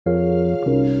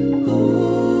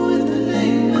Ooh, in the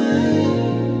late night,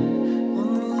 on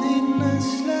the late night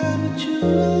slide with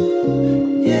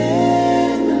you.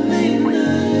 Yeah, in the late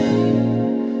night,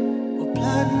 we're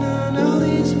plotting on all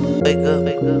these moves. Wake up,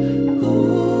 wake up.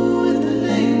 Ooh, in the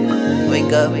late night,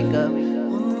 Wake up, wake up. on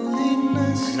the late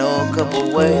night slide. I know a couple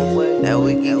ways that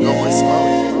we can go and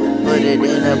smoke. Put it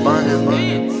in a bundle.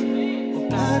 We're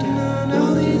plotting on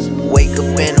all these moves. Wake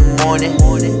up in the morning,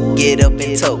 get up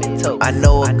and toke. I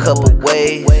know a couple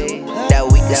ways that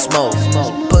we can smoke.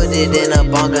 Put it in a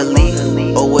bonga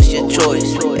leaf, or what's your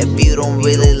choice? If you don't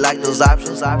really like those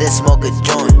options, then smoke a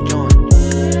joint.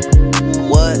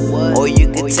 What? Or you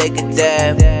can take a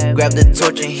dab, grab the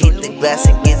torch and heat the glass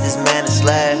and get this man a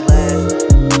slab.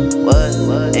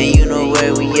 What? And you know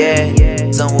where we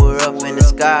at? Somewhere up in the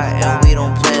sky, and we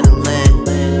don't plan to land.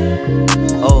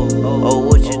 Oh,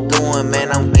 what you doing,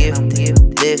 man? I'm gifted,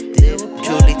 lifted,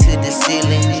 truly to the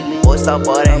ceiling. Boy, stop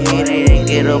all that hating and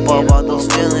get up about those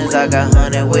feelings. I got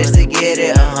 100 ways to get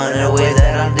it, 100 ways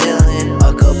that I'm dealing.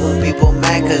 A couple people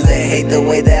mad cause they hate the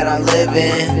way that I'm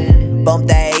living. Bump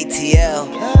that ATL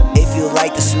if you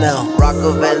like the smell.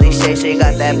 Rockavelli, Shay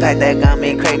got that pack that got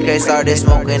me cray. Started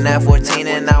smoking at 14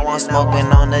 and now I'm smoking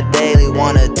on the daily.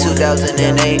 One of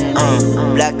 2008,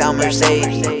 blacked out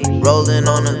Mercedes, rolling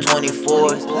on them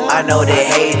 24s. I know they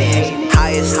hate it.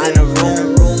 Highest in the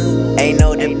room, ain't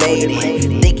no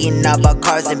debating. Thinking about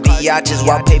cars and biatches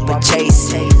while paper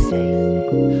chasing.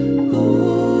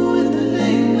 Ooh, in the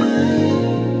late night,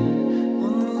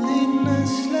 on the late night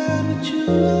slide with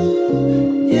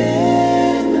you.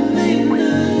 Yeah, in the late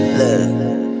night, Look,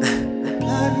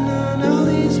 plotting on all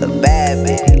these a bad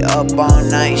bitch up all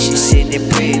night, she sitting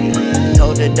pretty.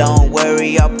 Told her don't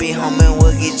worry, I'll be home and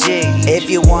we'll get jiggy. If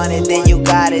you want it, then you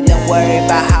got it. Don't worry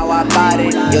about how I bought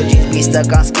it. Your jeans be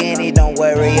stuck on skinny, don't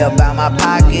worry about my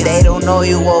pockets. They don't know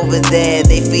you over there,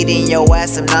 they feeding your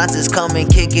ass some nonsense. Come and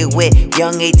kick it with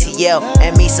young ATL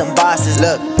and me some bosses.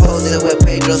 Look, posted with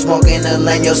Pedro, smoking a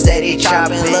leño, steady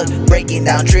chopping. Look, breaking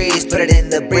down trees, put it in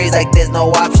the breeze like there's no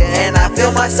option. And I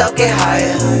feel myself get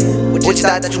higher. What you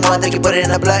thought that you want, then you put it in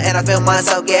the blood. And I feel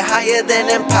myself get higher than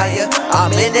Empire.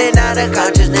 I'm in and out of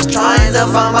consciousness, trying to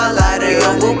find my lighter.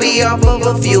 Young will be off of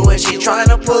a few, and she trying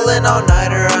to pull an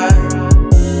all-nighter.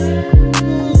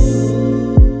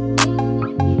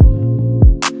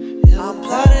 I'm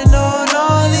plotting on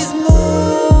all these moves.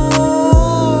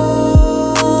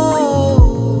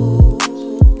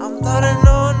 I'm plotting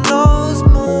on those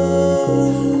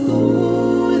moves.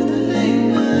 Ooh, in the late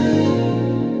night,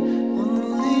 on the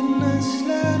late night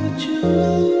slide with you.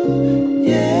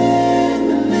 Yeah.